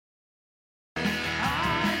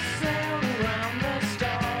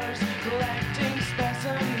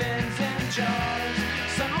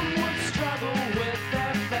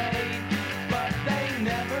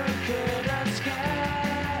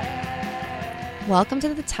Welcome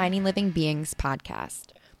to the Tiny Living Beings podcast.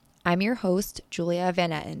 I'm your host, Julia Van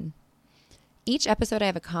Etten. Each episode, I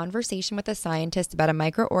have a conversation with a scientist about a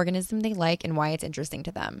microorganism they like and why it's interesting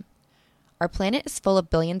to them. Our planet is full of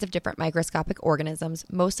billions of different microscopic organisms,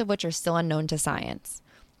 most of which are still unknown to science.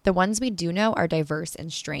 The ones we do know are diverse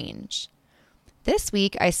and strange. This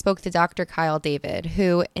week, I spoke to Dr. Kyle David,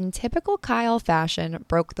 who, in typical Kyle fashion,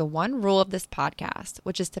 broke the one rule of this podcast,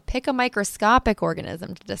 which is to pick a microscopic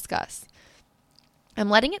organism to discuss. I'm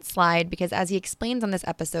letting it slide because, as he explains on this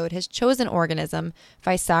episode, his chosen organism,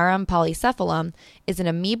 Physarum polycephalum, is an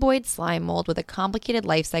amoeboid slime mold with a complicated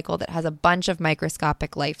life cycle that has a bunch of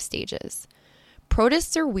microscopic life stages.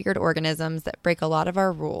 Protists are weird organisms that break a lot of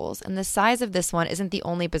our rules, and the size of this one isn't the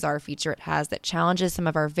only bizarre feature it has that challenges some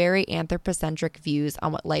of our very anthropocentric views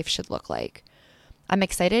on what life should look like. I'm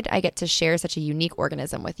excited I get to share such a unique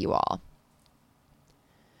organism with you all.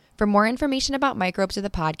 For more information about microbes or the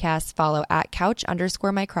podcast, follow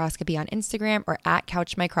 @couch_microscopy on Instagram or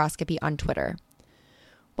 @couchmicroscopy on Twitter.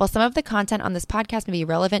 While some of the content on this podcast may be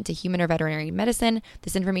relevant to human or veterinary medicine,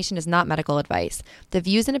 this information is not medical advice. The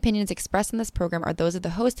views and opinions expressed in this program are those of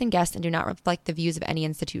the host and guest and do not reflect the views of any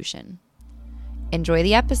institution. Enjoy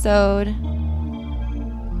the episode.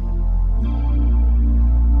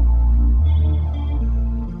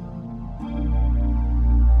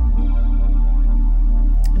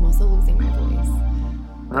 Losing my voice.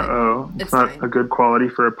 Uh-oh. It's not fine. A good quality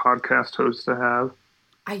for a podcast host to have.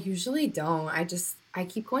 I usually don't. I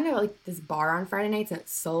keep going to like this bar on Friday nights and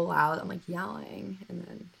it's so loud. I'm like yelling. And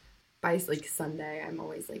then by like Sunday, I'm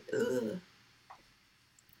always like, ugh.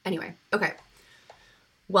 Anyway, okay.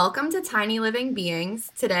 Welcome to Tiny Living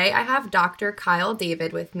Beings. Today I have Dr. Kyle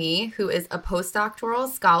David with me, who is a postdoctoral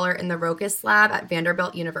scholar in the Rokas Lab at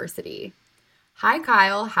Vanderbilt University. Hi,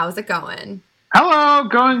 Kyle. How's it going? Hello,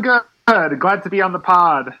 going good. Glad to be on the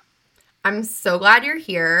pod. I'm so glad you're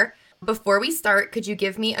here. Before we start, could you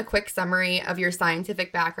give me a quick summary of your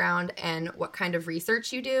scientific background and what kind of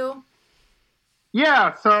research you do?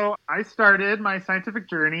 Yeah, so I started my scientific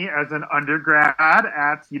journey as an undergrad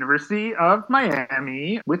at University of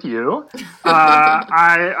Miami with you.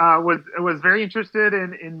 I was very interested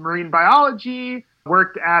in marine biology,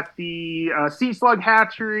 worked at the sea slug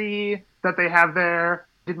hatchery that they have there.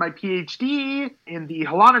 Did my PhD in the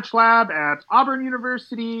Helanich lab at Auburn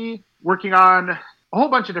University, working on a whole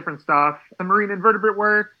bunch of different stuff. The marine invertebrate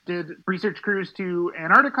work, did research cruise to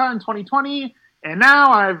Antarctica in 2020, and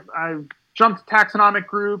now I've jumped taxonomic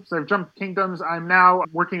groups, I've jumped kingdoms. I'm now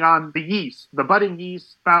working on the yeast, the budding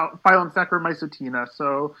yeast, phylum Saccharomycetina.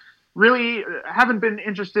 So really haven't been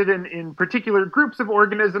interested in particular groups of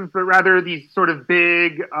organisms, but rather these sort of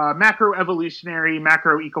big macroevolutionary,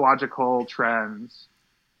 macroecological trends.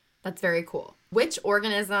 That's very cool. Which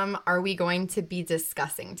organism are we going to be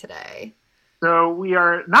discussing today? So we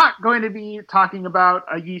are not going to be talking about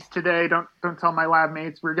a yeast today. Don't tell my lab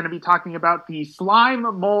mates. We're going to be talking about the slime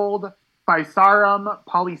mold Physarum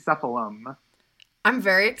polycephalum. I'm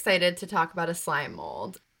very excited to talk about a slime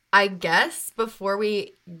mold. I guess before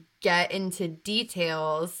we get into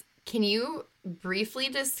details, can you briefly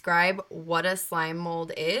describe what a slime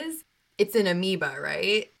mold is? It's an amoeba,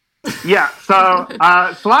 right? Yeah, so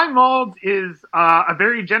slime mold is a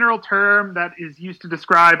very general term that is used to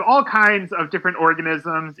describe all kinds of different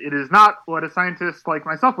organisms. It is not what a scientist like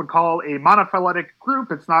myself would call a monophyletic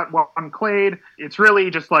group. It's not one clade. It's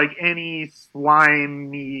really just like any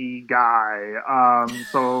slimy guy.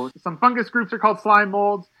 So some fungus groups are called slime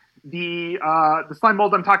molds. The slime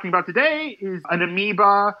mold I'm talking about today is an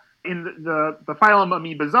amoeba in the phylum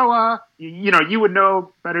Amoebozoa. You would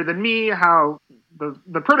know better than me how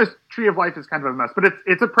the protist tree of life is kind of a mess, but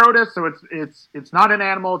it's a protist, so it's not an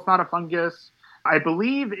animal, it's not a fungus. I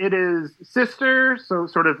believe it is sister, so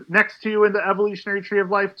sort of next to in the evolutionary tree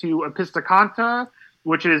of life to Apistoconta,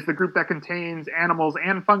 which is the group that contains animals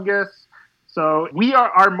and fungus. So we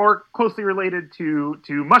are more closely related to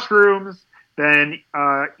mushrooms than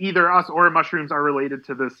either us or mushrooms are related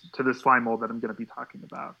to this slime mold that I'm going to be talking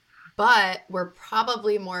about. But we're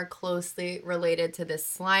probably more closely related to this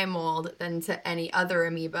slime mold than to any other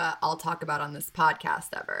amoeba I'll talk about on this podcast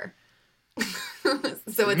ever.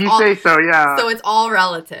 So it's all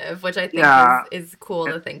relative, which I think is cool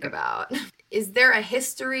to think about. Is there a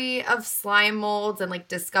history of slime molds and like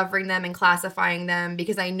discovering them and classifying them?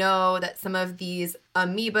 Because I know that some of these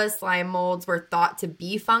amoeba slime molds were thought to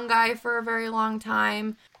be fungi for a very long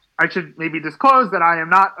time. I should maybe disclose that I am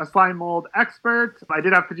not a slime mold expert. I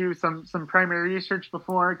did have to do some primary research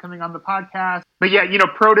before coming on the podcast. But yeah,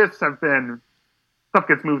 protists have been, stuff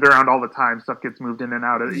gets moved around all the time. Stuff gets moved in and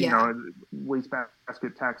out of,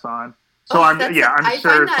 wastebasket taxon. So I'm I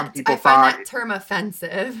sure some people thought that term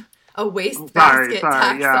offensive. A sorry,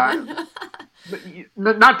 taxon.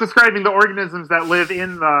 Not describing the organisms that live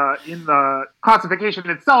in the classification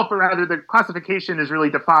itself, but rather the classification is really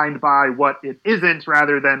defined by what it isn't,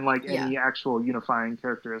 rather than like any actual unifying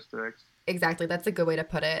characteristics. Exactly, that's a good way to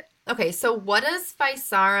put it. Okay, so what does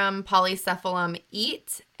Physarum polycephalum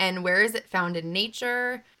eat, and where is it found in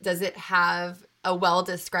nature? Does it have a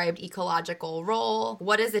well-described ecological role?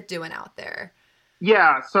 What is it doing out there?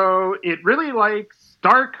 Yeah, so it really likes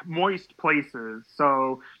dark, moist places.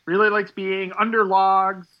 So really likes being under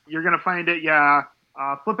logs. You're going to find it,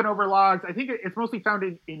 flipping over logs. I think it's mostly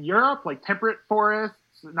found in Europe, like temperate forests.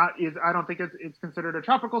 I don't think it's considered a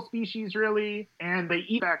tropical species, really. And they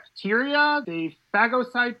eat bacteria. They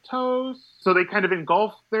phagocytose. So they kind of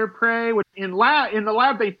engulf their prey. In the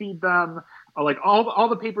lab, they feed them like all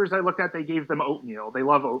the papers I looked at, they gave them oatmeal. They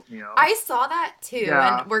love oatmeal. I saw that too,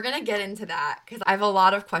 and we're going to get into that because I have a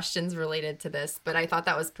lot of questions related to this, but I thought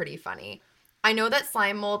that was pretty funny. I know that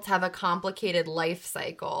slime molds have a complicated life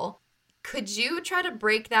cycle. Could you try to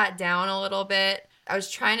break that down a little bit? I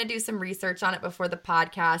was trying to do some research on it before the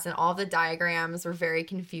podcast, and all the diagrams were very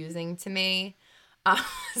confusing to me.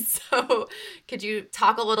 So could you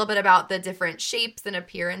talk a little bit about the different shapes and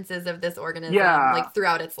appearances of this organism like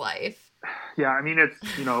throughout its life? Yeah, I mean, it's,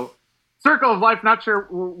 circle of life, not sure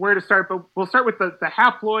where to start, but we'll start with the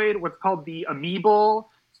haploid, what's called the amoebal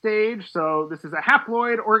stage. So this is a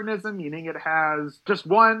haploid organism, meaning it has just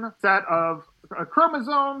one set of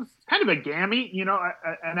chromosomes, kind of a gamete,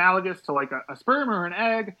 analogous to like a sperm or an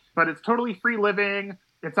egg, but it's totally free living.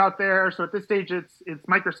 It's out there. So at this stage, it's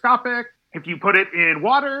microscopic. If you put it in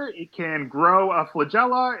water, it can grow a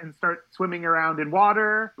flagella and start swimming around in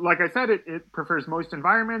water. Like I said, it prefers moist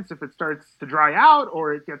environments. If it starts to dry out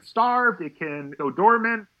or it gets starved, it can go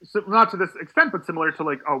dormant. So not to this extent, but similar to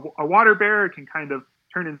like a water bear, it can kind of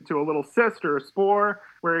turn into a little cyst or a spore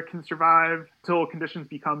where it can survive till conditions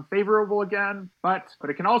become favorable again. But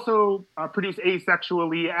it can also produce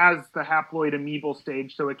asexually as the haploid amoebal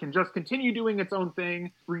stage. So it can just continue doing its own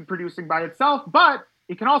thing, reproducing by itself, but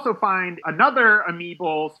it can also find another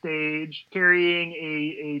amoebal stage carrying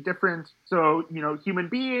a different, so, human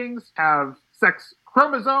beings have sex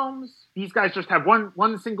chromosomes. These guys just have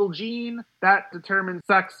one single gene that determines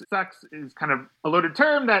sex. Sex is kind of a loaded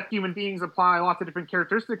term that human beings apply lots of different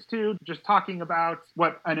characteristics to. Just talking about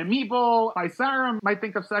what an amoebal Physarum might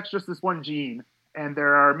think of sex, just this one gene. And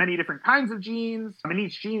there are many different kinds of genes, and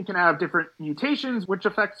each gene can have different mutations which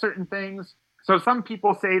affect certain things. So some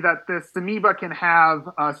people say that this amoeba can have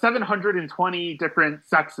 720 different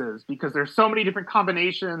sexes because there's so many different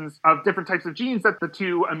combinations of different types of genes that the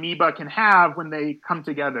two amoeba can have when they come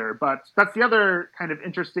together. But that's the other kind of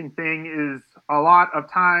interesting thing is a lot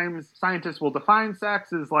of times scientists will define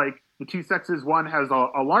sex as like the two sexes. One has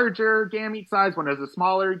a larger gamete size, one has a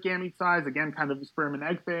smaller gamete size, again, kind of a sperm and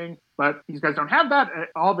egg thing. But these guys don't have that.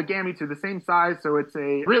 All the gametes are the same size. So it's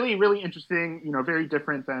a really, really interesting, very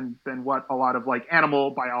different than what a lot of like animal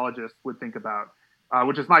biologists would think about,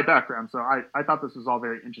 which is my background. So I thought this was all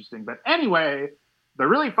very interesting. But anyway, the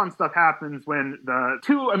really fun stuff happens when the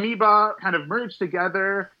two amoeba kind of merge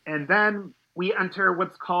together, and then we enter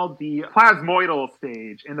what's called the plasmoidal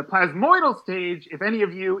stage. In the plasmoidal stage, if any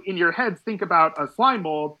of you in your heads think about a slime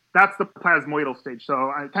mold, that's the plasmoidal stage. So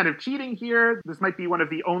I'm kind of cheating here. This might be one of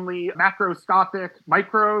the only macroscopic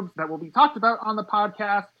microbes that will be talked about on the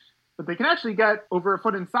podcast, but they can actually get over a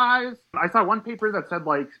foot in size. I saw one paper that said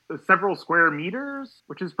like several square meters,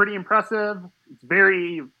 which is pretty impressive. It's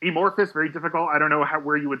very amorphous, very difficult. I don't know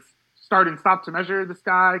where you would start and stop to measure this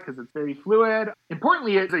guy because it's very fluid.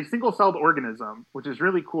 Importantly, it's a single-celled organism, which is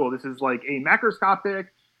really cool. This is like a macroscopic,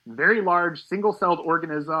 very large single-celled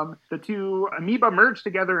organism. The two amoeba merge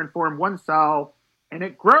together and form one cell, and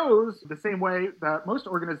it grows the same way that most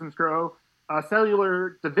organisms grow,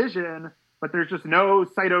 cellular division, but there's just no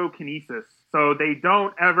cytokinesis. So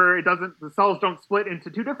the cells don't split into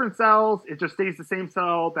two different cells. It just stays the same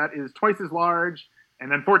cell that is twice as large,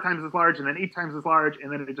 and then 4 times as large, and then 8 times as large,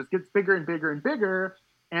 and then it just gets bigger and bigger and bigger,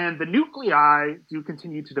 and the nuclei do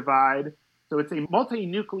continue to divide, so it's a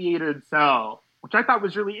multinucleated cell, which I thought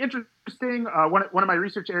was really interesting. One of my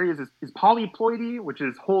research areas is polyploidy, which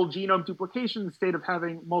is whole genome duplication, the state of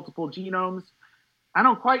having multiple genomes. I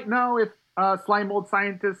don't quite know if slime mold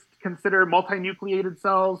scientists consider multinucleated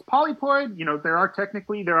cells polyploid.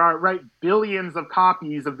 There are billions of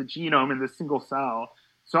copies of the genome in this single cell.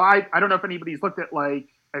 So I don't know if anybody's looked at like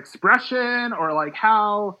expression or like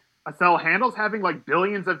how a cell handles having like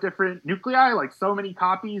billions of different nuclei, like so many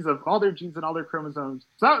copies of all their genes and all their chromosomes.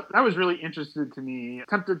 So that was really interesting to me.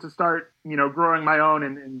 Tempted to start, growing my own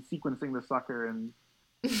and sequencing the sucker. And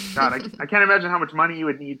God, I can't imagine how much money you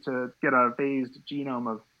would need to get a phased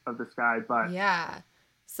genome of this guy. But yeah.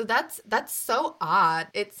 So that's so odd.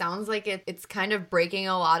 It sounds like it's kind of breaking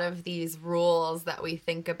a lot of these rules that we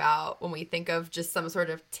think about when we think of just some sort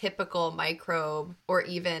of typical microbe, or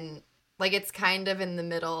even like it's kind of in the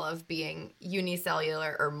middle of being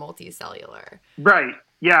unicellular or multicellular. Right.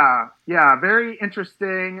 Yeah. Yeah. Very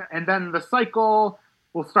interesting. And then the cycle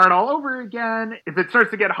will start all over again. If it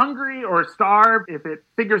starts to get hungry or starve, if it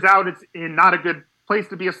figures out it's in not a good place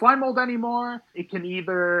to be a slime mold anymore, it can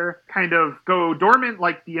either kind of go dormant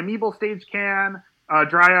like the amoebal stage can,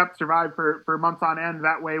 dry up, survive for months on end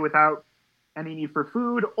that way without any need for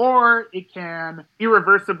food, or it can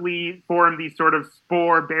irreversibly form these sort of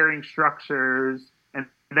spore-bearing structures, and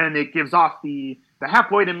then it gives off the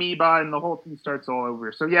haploid amoeba, and the whole thing starts all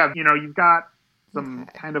over. So yeah, you've got some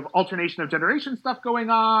kind of alternation of generation stuff going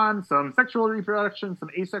on, some sexual reproduction, some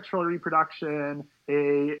asexual reproduction,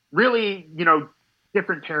 a really,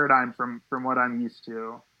 different paradigm from what I'm used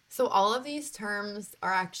to. So all of these terms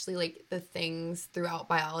are actually like the things throughout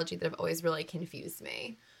biology that have always really confused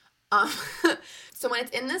me. So when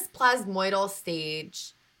it's in this plasmoidal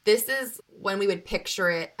stage, this is when we would picture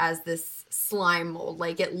it as this slime mold.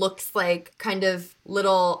 Like it looks like kind of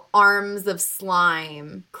little arms of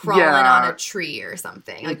slime crawling on a tree or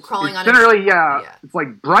something. Like crawling on generally, it's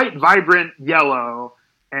like bright, vibrant yellow.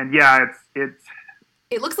 And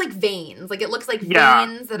it looks like veins. Like it looks like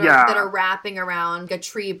veins that are wrapping around a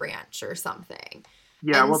tree branch or something.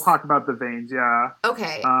 Yeah, we'll talk about the veins, yeah.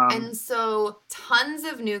 Okay, and so tons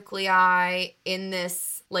of nuclei in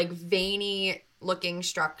this like veiny looking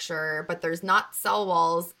structure, but there's not cell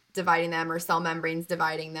walls dividing them or cell membranes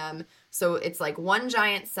dividing them. So it's like one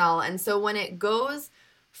giant cell. And so when it goes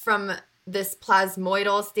from this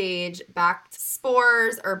plasmoidal stage back to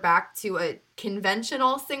spores or back to a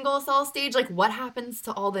conventional single cell stage, like what happens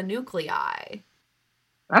to all the nuclei?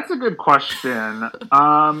 That's a good question.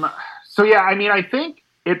 So yeah, I think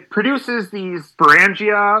it produces these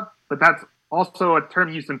sporangia, but that's also a term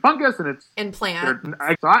used in fungus, and it's in plants.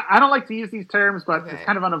 So I don't like to use these terms, but it's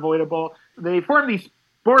kind of unavoidable. They form these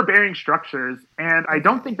spore-bearing structures, and I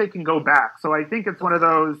don't think they can go back. So I think it's one of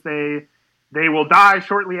those they will die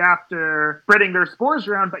shortly after spreading their spores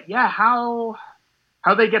around. But yeah, how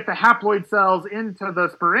they get the haploid cells into the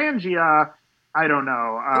sporangia, I don't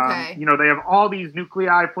know. They have all these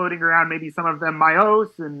nuclei floating around, maybe some of them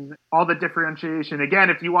meiose, and all the differentiation. Again,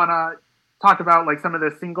 if you want to talk about like some of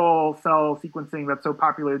the single cell sequencing that's so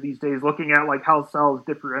popular these days, looking at like how cells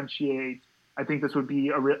differentiate, I think this would be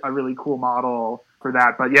a really cool model for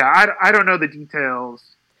that. But yeah, I don't know the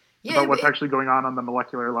details about what's actually going on the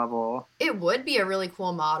molecular level. It would be a really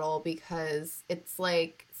cool model because it's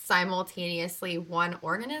like simultaneously one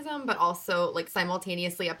organism, but also like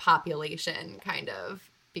simultaneously a population, kind of,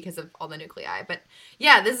 because of all the nuclei. But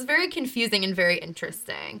yeah, this is very confusing and very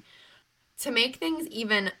interesting. To make things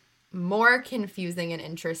even more confusing and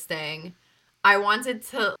interesting, I wanted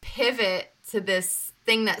to pivot to this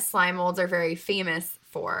thing that slime molds are very famous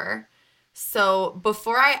for. So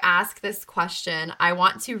before I ask this question, I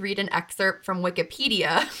want to read an excerpt from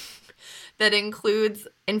Wikipedia that includes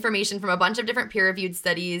information from a bunch of different peer-reviewed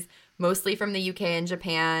studies, mostly from the UK and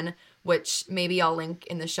Japan, which maybe I'll link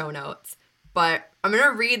in the show notes. But I'm going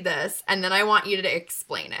to read this, and then I want you to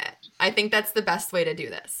explain it. I think that's the best way to do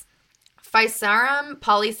this. Physarum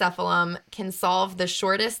polycephalum can solve the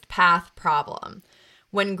shortest path problem.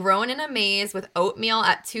 When grown in a maze with oatmeal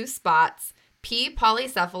at 2 spots, P.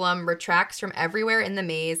 polycephalum retracts from everywhere in the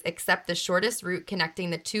maze except the shortest route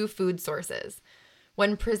connecting the 2 food sources.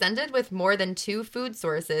 When presented with more than 2 food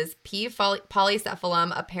sources, P.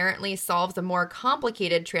 polycephalum apparently solves a more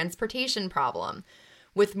complicated transportation problem.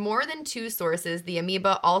 With more than 2 sources, the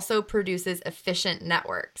amoeba also produces efficient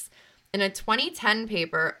networks. In a 2010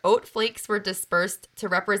 paper, oat flakes were dispersed to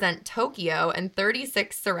represent Tokyo and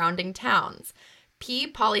 36 surrounding towns.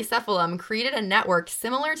 P. polycephalum created a network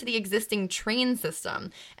similar to the existing train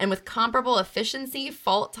system and with comparable efficiency,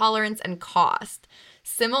 fault tolerance, and cost.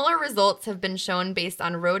 Similar results have been shown based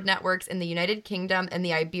on road networks in the United Kingdom and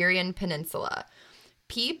the Iberian Peninsula.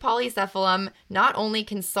 P. polycephalum not only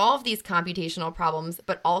can solve these computational problems,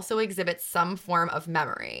 but also exhibits some form of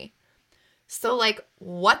memory. So, like,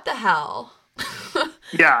 what the hell?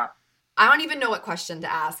 Yeah. I don't even know what question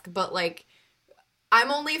to ask, but, like,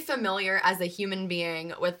 I'm only familiar as a human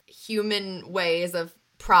being with human ways of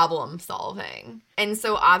problem solving. And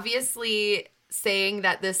so, obviously, saying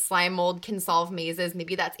that this slime mold can solve mazes.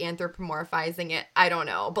 Maybe that's anthropomorphizing it. I don't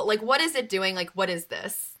know. But like, what is it doing? Like, what is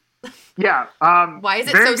this? Yeah. Why is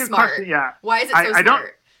it so smart? Question. Yeah. Why is it so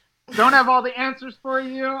smart? Don't have all the answers for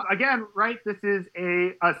you. Again, right, this is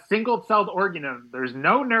a single-celled organism. There's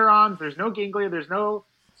no neurons, there's no ganglia, there's no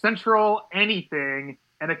central anything,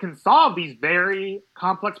 and it can solve these very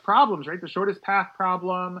complex problems, right? The shortest path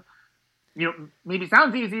problem, maybe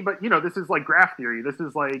sounds easy, but, this is like graph theory. This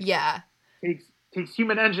is like, takes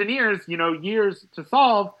human engineers, years to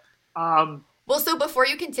solve. Well, so before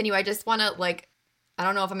you continue, I just want to, I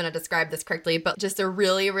don't know if I'm going to describe this correctly, but just a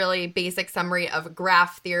really, really basic summary of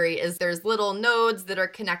graph theory is there's little nodes that are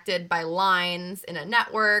connected by lines in a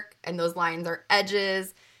network, and those lines are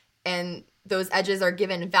edges, and those edges are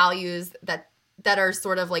given values that are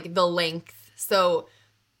sort of like the length. So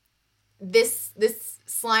this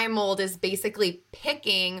slime mold is basically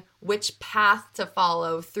picking which path to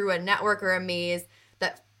follow through a network or a maze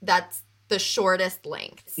that's the shortest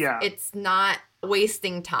length. Yeah. It's not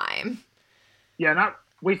wasting time. Yeah, not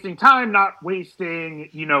wasting time, not wasting,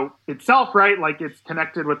 itself, right? Like it's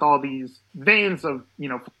connected with all these veins of,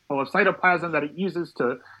 full of cytoplasm that it uses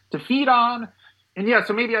to feed on. And yeah,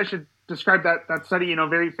 so maybe I should describe that study,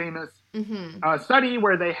 very famous study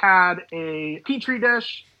where they had a petri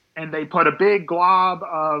dish and they put a big glob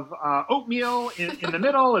of oatmeal in the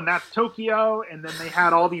middle, and that's Tokyo. And then they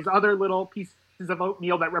had all these other little pieces of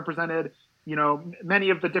oatmeal that represented, many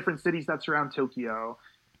of the different cities that surround Tokyo.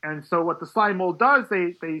 And so what the slime mold does,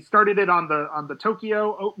 they started it on the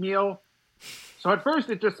Tokyo oatmeal. So at first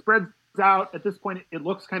it just spreads out. At this point, it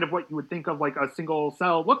looks kind of what you would think of like a single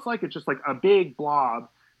cell looks like. It's just like a big blob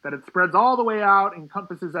that it spreads all the way out,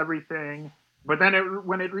 encompasses everything. But then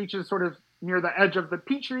when it reaches sort of near the edge of the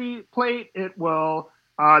Petri plate, it will,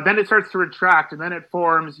 then it starts to retract, and then it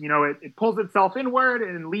forms, it pulls itself inward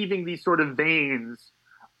and leaving these sort of veins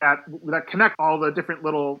that connect all the different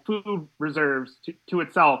little food reserves to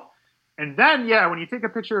itself. And then, when you take a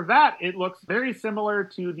picture of that, it looks very similar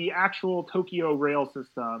to the actual Tokyo rail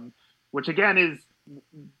system, which again is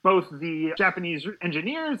both the Japanese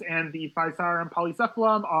engineers and the Physarum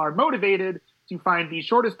polycephalum are motivated to find the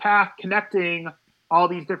shortest path connecting all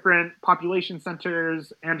these different population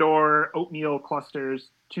centers and or oatmeal clusters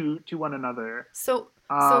to one another. So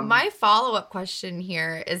my follow-up question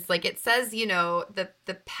here is it says,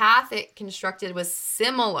 the path it constructed was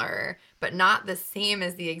similar, but not the same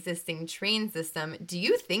as the existing train system. Do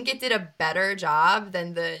you think it did a better job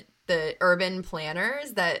than the urban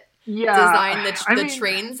planners that designed the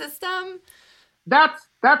train system? That's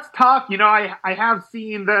tough. I have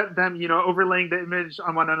seen them, overlaying the image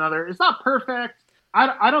on one another. It's not perfect.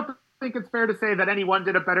 I don't think it's fair to say that anyone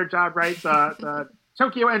did a better job, right? The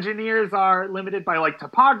Tokyo engineers are limited by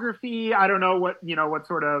topography. I don't know what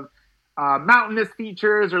sort of mountainous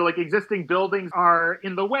features or existing buildings are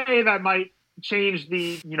in the way that might change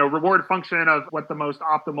the reward function of what the most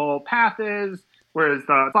optimal path is. Whereas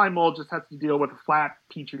the slime mold just has to deal with a flat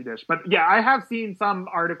petri dish. But yeah, I have seen some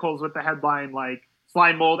articles with the headline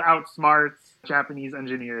slime mold outsmarts Japanese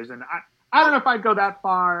engineers, and I don't know if I'd go that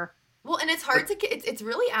far. Well, and it's hard it's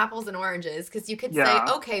really apples and oranges, because you could say,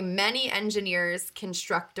 okay, many engineers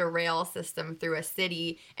construct a rail system through a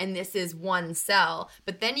city, and this is one cell.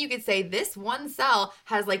 But then you could say this one cell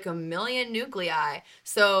has 1 million nuclei.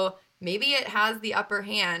 So maybe it has the upper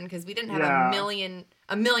hand, because we didn't have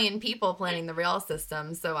a million people planning the rail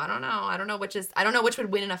system. So I don't know. I don't know which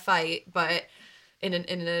would win in a fight, but in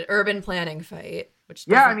an urban planning fight. Which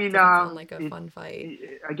doesn't sound like a fun fight.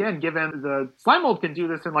 Again, given the slime mold can do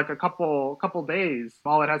this in a couple days,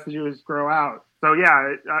 all it has to do is grow out. So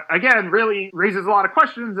again, really raises a lot of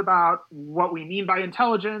questions about what we mean by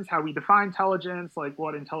intelligence, how we define intelligence,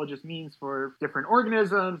 what intelligence means for different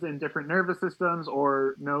organisms and different nervous systems,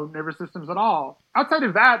 or no nervous systems at all. Outside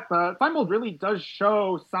of that, the slime mold really does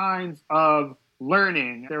show signs of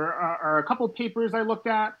learning. There are a couple papers I looked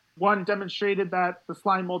at. One demonstrated that the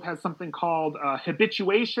slime mold has something called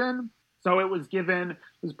habituation. So it was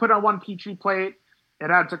put on one Petri plate. It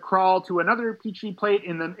had to crawl to another Petri plate.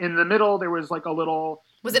 In the middle, there was a little.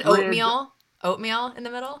 Was it bridge. Oatmeal in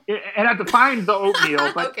the middle? It had to find the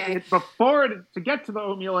oatmeal, but okay. To get to the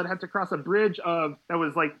oatmeal, it had to cross a bridge that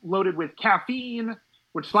was loaded with caffeine,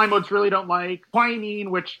 which slime molds really don't like,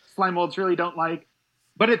 quinine, which slime molds really don't like.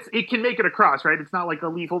 But it can make it across, right? It's not a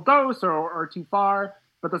lethal dose or too far.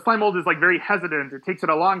 But the slime mold is very hesitant. It takes it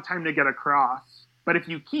a long time to get across. But if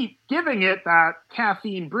you keep giving it that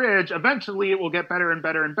caffeine bridge, eventually it will get better and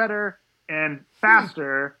better and better and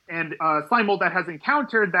faster. And slime mold that has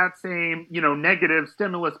encountered that same, negative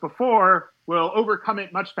stimulus before will overcome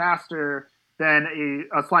it much faster than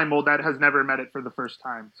a slime mold that has never met it for the first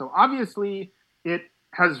time. So obviously it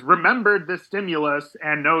has remembered this stimulus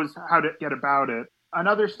and knows how to get about it.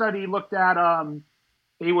 Another study looked at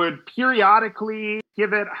they would periodically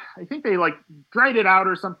give it, I think they like dried it out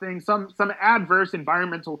or something, some adverse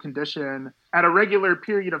environmental condition at a regular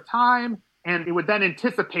period of time, and it would then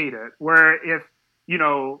anticipate it, where if, you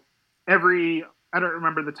know, every, I don't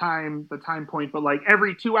remember the time point, but like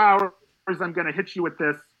every 2 hours I'm going to hit you with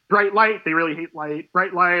this bright light. They really hate light,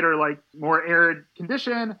 bright light, or like more arid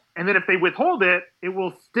condition. And then if they withhold it, it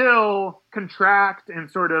will still contract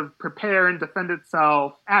and sort of prepare and defend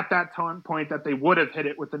itself at that point that they would have hit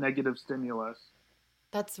it with the negative stimulus.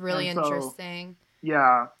 That's really interesting.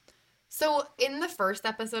 Yeah. So in the first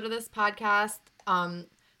episode of this podcast,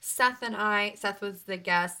 Seth was the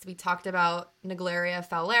guest. We talked about Naegleria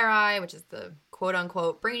fowleri, which is the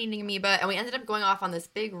quote-unquote brain-eating amoeba, and we ended up going off on this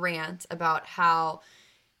big rant about how,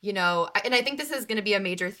 you know, and I think this is going to be a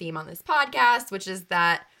major theme on this podcast, which is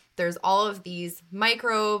that there's all of these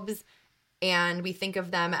microbes, and we think of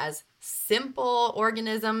them as simple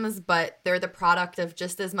organisms, but they're the product of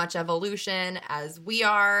just as much evolution as we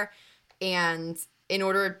are, and in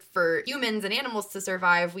order for humans and animals to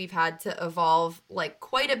survive, we've had to evolve like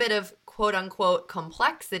quite a bit of quote unquote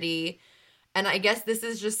complexity. And I guess this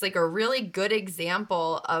is just like a really good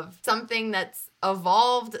example of something that's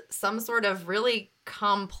evolved some sort of really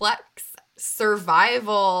complex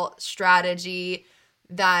survival strategy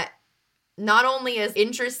that not only is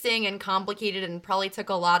interesting and complicated and probably took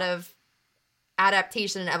a lot of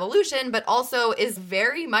adaptation and evolution, but also is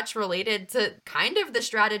very much related to kind of the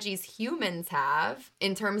strategies humans have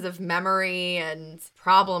in terms of memory and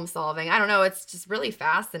problem solving. I don't know. It's just really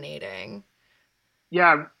fascinating.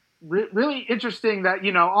 Yeah. Really interesting that,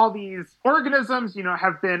 you know, all these organisms, you know,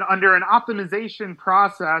 have been under an optimization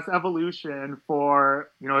process, evolution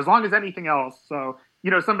for, you know, as long as anything else. So,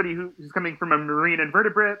 you know, somebody who's coming from a marine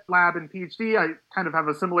invertebrate lab and PhD, I kind of have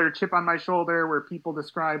a similar chip on my shoulder where people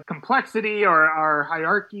describe complexity or our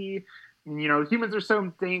hierarchy. And, you know, humans are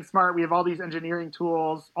so dang smart. We have all these engineering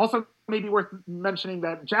tools. Also, maybe worth mentioning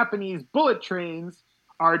that Japanese bullet trains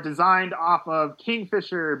are designed off of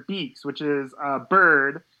kingfisher beaks, which is a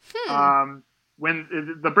bird. When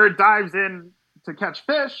the bird dives in to catch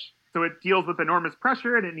fish, so it deals with enormous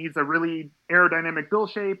pressure and it needs a really aerodynamic bill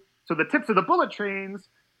shape. So the tips of the bullet trains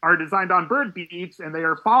are designed on bird beaks, and they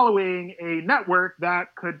are following a network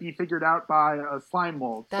that could be figured out by a slime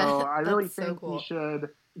mold. So I really think we should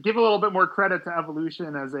give a little bit more credit to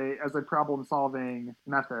evolution as a problem-solving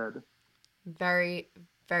method. Very,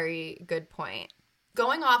 very good point.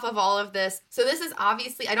 Going off of all of this, so this is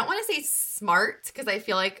obviously, I don't want to say smart, because I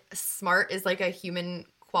feel like smart is like a human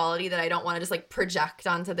quality that I don't want to just like project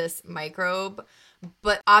onto this microbe.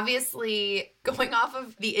 But obviously, going off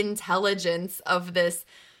of the intelligence of this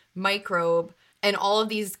microbe and all of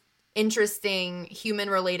these interesting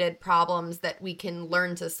human-related problems that we can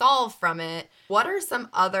learn to solve from it, what are some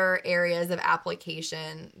other areas of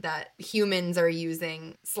application that humans are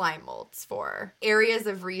using slime molds for? Areas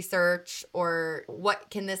of research, or what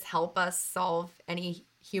can this help us solve any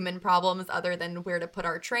human problems other than where to put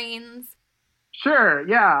our trains? Sure,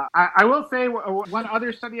 yeah. I will say one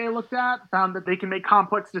other study I looked at found that they can make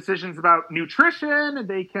complex decisions about nutrition.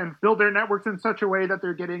 They can build their networks in such a way that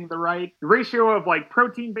they're getting the right ratio of like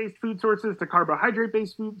protein-based food sources to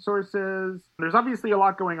carbohydrate-based food sources. There's obviously a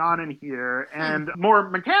lot going on in here. And more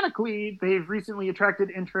mechanically, they've recently attracted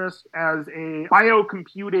interest as a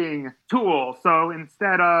biocomputing tool. So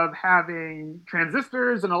instead of having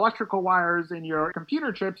transistors and electrical wires in your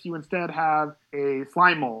computer chips, you instead have a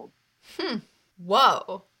slime mold.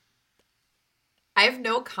 Whoa. I have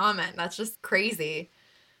no comment. That's just crazy.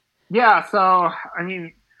 Yeah, so, I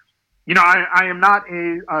mean, you know, I am not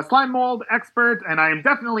a slime mold expert, and I am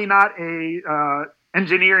definitely not a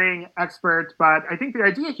engineering expert, but I think the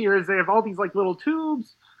idea here is they have all these, like, little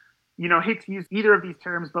tubes, you know, hate to use either of these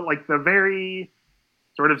terms, but, like, the very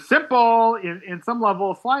sort of simple, in some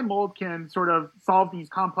level, slime mold can sort of solve these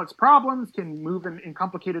complex problems, can move in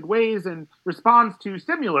complicated ways, and responds to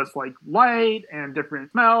stimulus like light and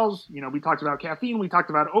different smells. You know, we talked about caffeine, we talked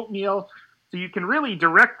about oatmeal. So you can really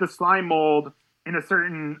direct the slime mold in a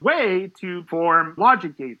certain way to form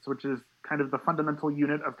logic gates, which is kind of the fundamental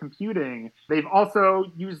unit of computing. They've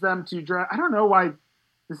also used them to I don't know why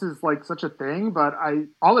this is like such a thing, but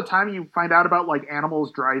all the time you find out about like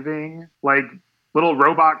animals driving, like little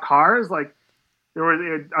robot cars. Like there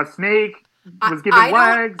was a snake was given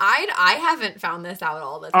legs. I haven't found this out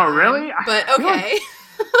all the time. Oh, really? But okay.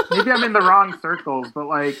 maybe I'm in the wrong circles, but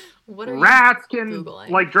like rats can Googling?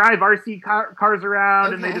 like drive RC cars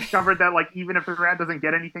around, and they discovered that like even if the rat doesn't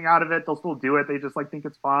get anything out of it, they'll still do it. They just like think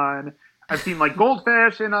it's fun. I've seen like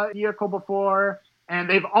goldfish in a vehicle before, and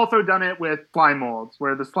they've also done it with slime molds,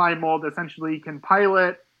 where the slime mold essentially can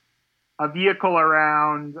pilot a vehicle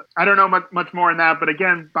around. I don't know much more in that, but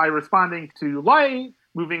again, by responding to light,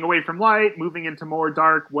 moving away from light, moving into more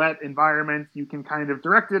dark, wet environments, you can kind of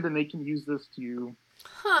direct it, and they can use this to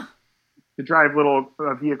drive little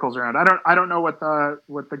vehicles around. I don't know what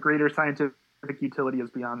the greater scientific utility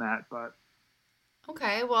is beyond that, but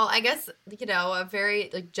okay. Well, I guess a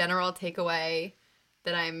very like general takeaway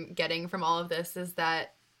that I'm getting from all of this is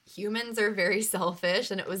that humans are very selfish,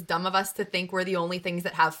 and it was dumb of us to think we're the only things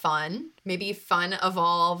that have fun. Maybe fun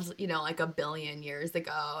evolved, like 1 billion years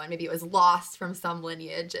ago, and maybe it was lost from some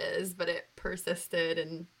lineages, but it persisted,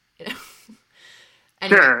 and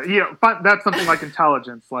Anyway. Sure, fun, that's something like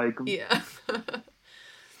intelligence, like yeah.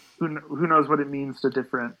 who knows what it means to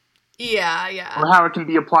different, yeah, or how it can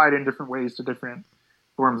be applied in different ways to different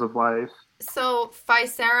forms of life. So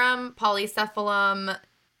Physarum polycephalum.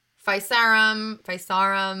 Physarum,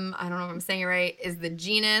 I don't know if I'm saying it right, is the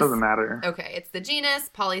genus. Doesn't matter. Okay, it's the genus.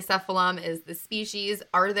 Polycephalum is the species.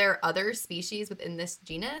 Are there other species within this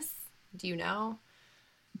genus? Do you know?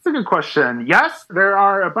 It's a good question. Yes, there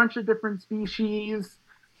are a bunch of different species.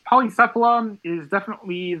 Polycephalum is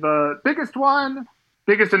definitely the biggest one.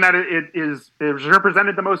 Biggest in that it is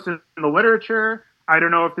represented the most in the literature. I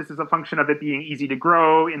don't know if this is a function of it being easy to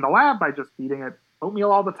grow in the lab by just feeding it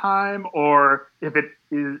oatmeal all the time, or if it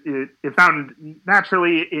found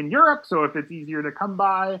naturally in Europe, so if it's easier to come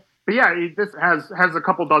by. But yeah, this has a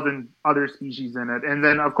couple dozen other species in it, and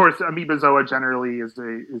then of course Amoebozoa generally is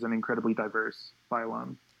an incredibly diverse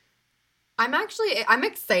phylum. I'm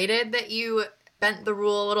excited that you bent the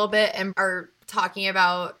rule a little bit and are talking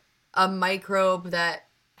about a microbe that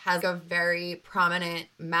has a very prominent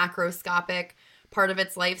macroscopic part of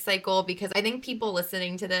its life cycle, because I think people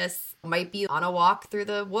listening to this might be on a walk through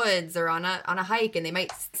the woods or on a hike, and they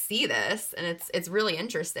might see this, and it's really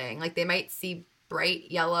interesting. Like they might see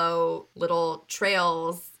bright yellow little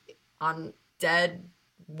trails on dead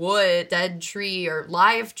wood, dead tree or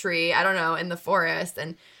live tree, I don't know, in the forest,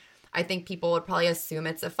 and I think people would probably assume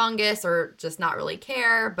it's a fungus or just not really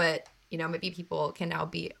care, but maybe people can now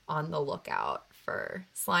be on the lookout for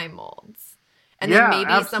slime molds. And then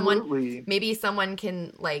maybe someone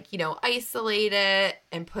can isolate it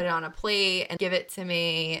and put it on a plate and give it to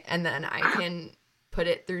me, and then I can put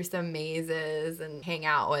it through some mazes and hang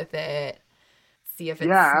out with it, see if it's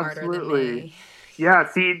smarter than me. Yeah,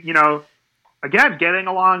 see, again, getting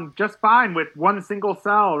along just fine with one single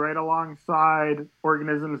cell right alongside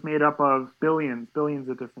organisms made up of billions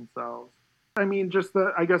of different cells. I mean,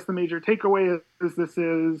 I guess the major takeaway is this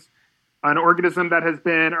is an organism that has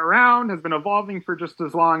been around, has been evolving for just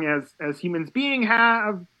as long as humans being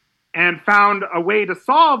have, and found a way to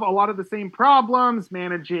solve a lot of the same problems,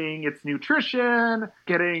 managing its nutrition,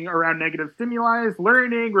 getting around negative stimuli,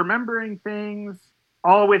 learning, remembering things,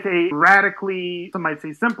 all with a radically, some might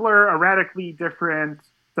say simpler, a radically different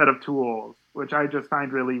set of tools, which I just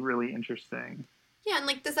find really, really interesting. Yeah,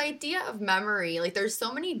 and this idea of memory, there's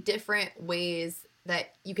so many different ways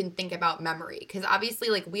that you can think about memory, because obviously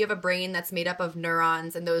we have a brain that's made up of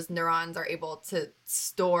neurons, and those neurons are able to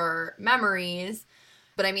store memories.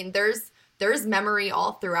 But I mean, there's memory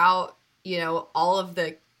all throughout, all of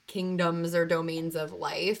the kingdoms or domains of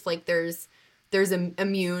life. There's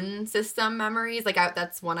immune system memories.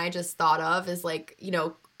 That's one I just thought of is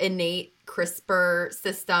innate CRISPR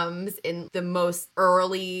systems in the most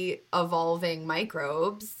early evolving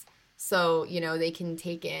microbes. So, they can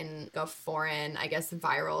take in a foreign, I guess,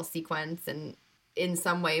 viral sequence and in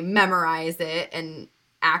some way memorize it and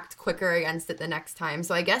act quicker against it the next time.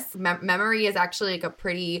 So I guess memory is actually a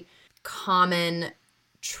pretty common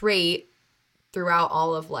trait throughout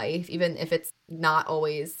all of life, even if it's not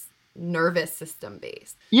always nervous system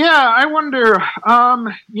based. Yeah, I wonder,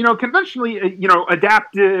 conventionally,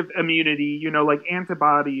 adaptive immunity,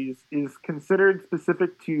 antibodies is considered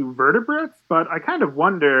specific to vertebrates, but I kind of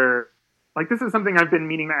wonder, this is something I've been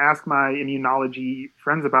meaning to ask my immunology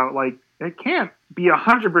friends about, it can't be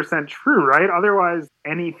 100% true, right? Otherwise,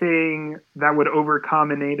 anything that would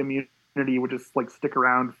overcome innate immunity would just, stick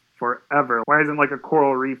around forever. Why isn't, a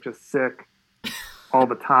coral reef just sick all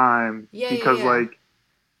the time? Because,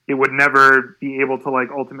 it would never be able to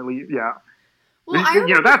ultimately, yeah. Well, I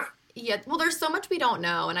remember, well, there's so much we don't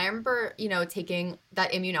know. And I remember, taking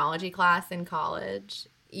that immunology class in college.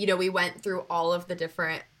 We went through all of the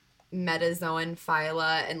different metazoan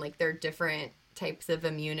phyla and like their different types of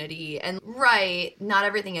immunity. And right, not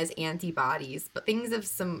everything has antibodies, but things of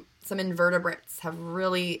some invertebrates have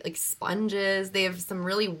really, like sponges, they have some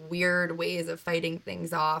really weird ways of fighting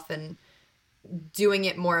things off and doing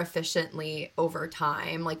it more efficiently over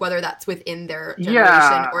time, like whether that's within their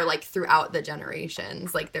generation or like throughout the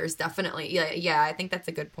generations. Like there's definitely I think that's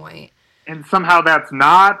a good point. And somehow that's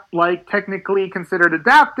not like technically considered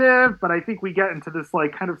adaptive, but I think we get into this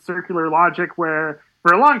like kind of circular logic where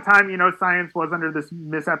for a long time, you know, science was under this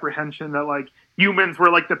misapprehension that like humans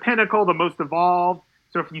were like the pinnacle, the most evolved.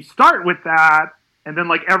 So if you start with that, and then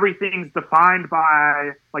like everything's defined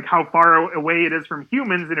by like how far away it is from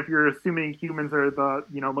humans, and if you're assuming humans are the,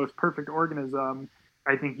 you know, most perfect organism,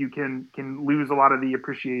 I think you can lose a lot of the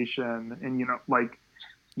appreciation. And, you know, like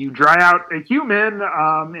you dry out a human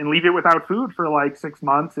and leave it without food for like 6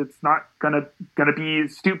 months, it's not gonna be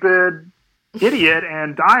stupid idiot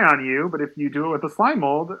and die on you. But if you do it with a slime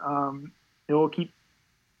mold, it will keep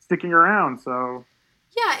sticking around. So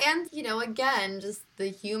yeah, and, you know, again, just the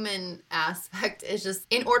human aspect is just,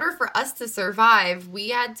 in order for us to survive, we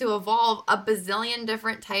had to evolve a bazillion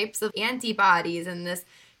different types of antibodies and this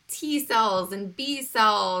T cells and B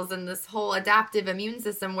cells and this whole adaptive immune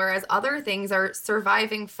system, whereas other things are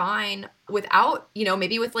surviving fine without, you know,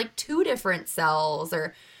 maybe with like 2 different cells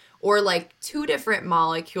or like 2 different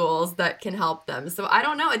molecules that can help them. So I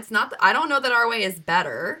don't know. I don't know that our way is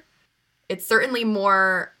better. It's certainly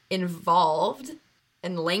more involved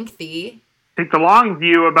and lengthy. Take the long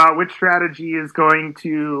view about which strategy is going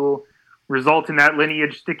to result in that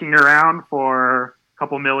lineage sticking around for a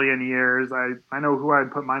couple million years. I know who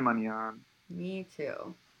I'd put my money on. Me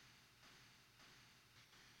too.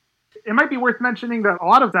 It might be worth mentioning that a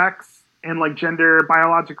lot of sex and like gender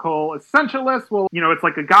biological essentialists will, you know, it's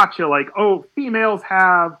like a gotcha, like, oh, females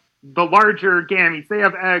have the larger gametes, they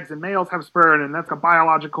have eggs, and males have sperm, and that's a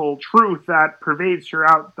biological truth that pervades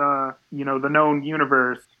throughout the, you know, the known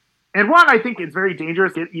universe. And one, I think it's very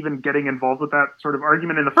dangerous even getting involved with that sort of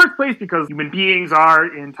argument in the first place, because human beings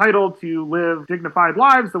are entitled to live dignified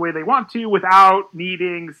lives the way they want to without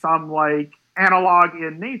needing some like analog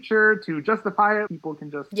in nature to justify it. People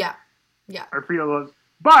can just are free to live.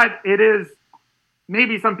 But it is,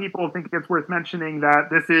 maybe some people think it's worth mentioning that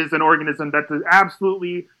this is an organism that does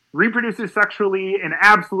absolutely reproduces sexually and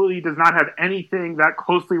absolutely does not have anything that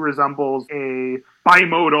closely resembles a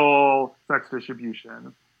bimodal sex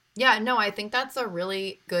distribution. Yeah, no, I think that's a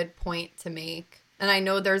really good point to make. And I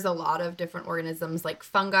know there's a lot of different organisms like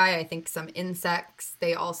fungi. I think some insects,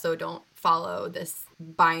 they also don't follow this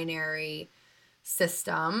binary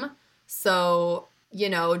system. So, you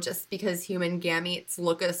know, just because human gametes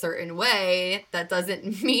look a certain way, that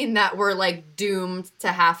doesn't mean that we're like doomed to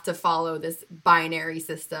have to follow this binary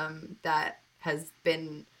system that has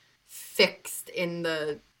been fixed in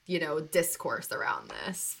the, you know, discourse around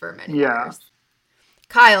this for many years.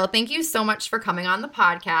 Kyle, thank you so much for coming on the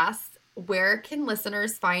podcast. Where can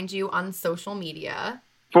listeners find you on social media?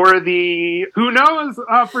 For the who knows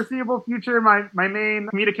foreseeable future, my main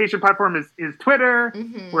communication platform is Twitter,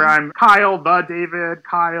 where I'm Kyle the David,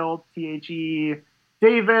 Kyle THE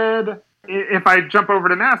David. If I jump over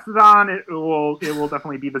to Mastodon, it will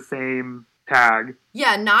definitely be the same tag.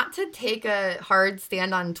 Yeah, not to take a hard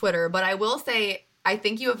stand on Twitter, but I will say I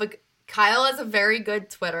think Kyle has a very good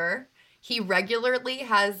Twitter. He regularly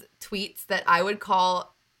has tweets that I would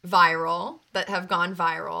call viral, that have gone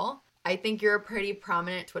viral. I think you're a pretty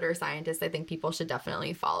prominent Twitter scientist. I think people should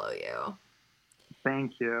definitely follow you.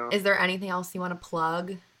 Thank you. Is there anything else you want to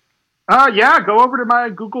plug? Yeah, go over to my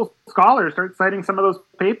Google Scholar, start citing some of those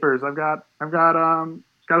papers. I've got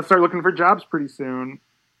to start looking for jobs pretty soon.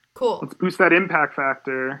 Cool. Let's boost that impact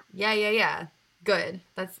factor. Yeah. Good.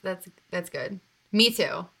 That's good. Me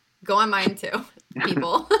too. Go on mine too,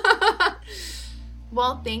 people.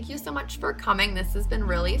 Well, thank you so much for coming. This has been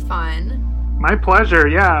really fun. My pleasure.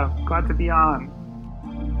 Yeah, glad to be on.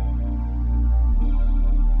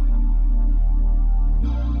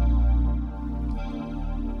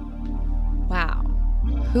 Wow.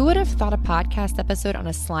 Who would have thought a podcast episode on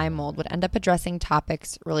a slime mold would end up addressing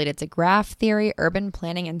topics related to graph theory, urban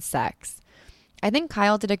planning, and sex? I think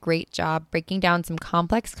Kyle did a great job breaking down some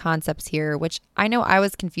complex concepts here, which I know I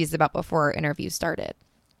was confused about before our interview started.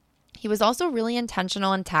 He was also really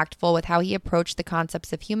intentional and tactful with how he approached the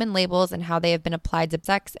concepts of human labels and how they have been applied to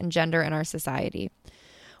sex and gender in our society.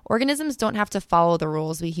 Organisms don't have to follow the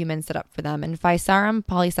rules we humans set up for them, and Physarum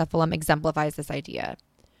polycephalum exemplifies this idea.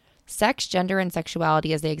 Sex, gender, and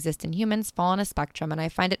sexuality as they exist in humans fall on a spectrum, and I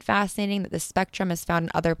find it fascinating that this spectrum is found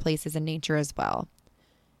in other places in nature as well.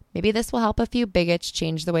 Maybe this will help a few bigots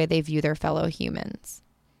change the way they view their fellow humans.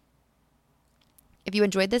 If you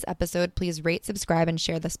enjoyed this episode, please rate, subscribe, and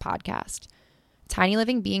share this podcast. Tiny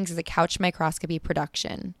Living Beings is a Couch Microscopy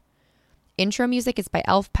production. Intro music is by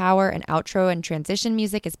Elf Power, and outro and transition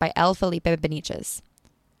music is by El Felipe Beniches.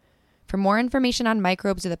 For more information on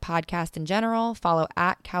microbes or the podcast in general, follow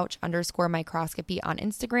 @couch_microscopy on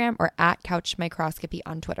Instagram or @couchmicroscopy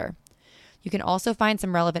on Twitter. You can also find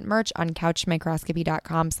some relevant merch on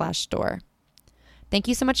couchmicroscopy.com/store. Thank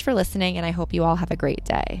you so much for listening, and I hope you all have a great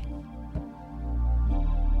day.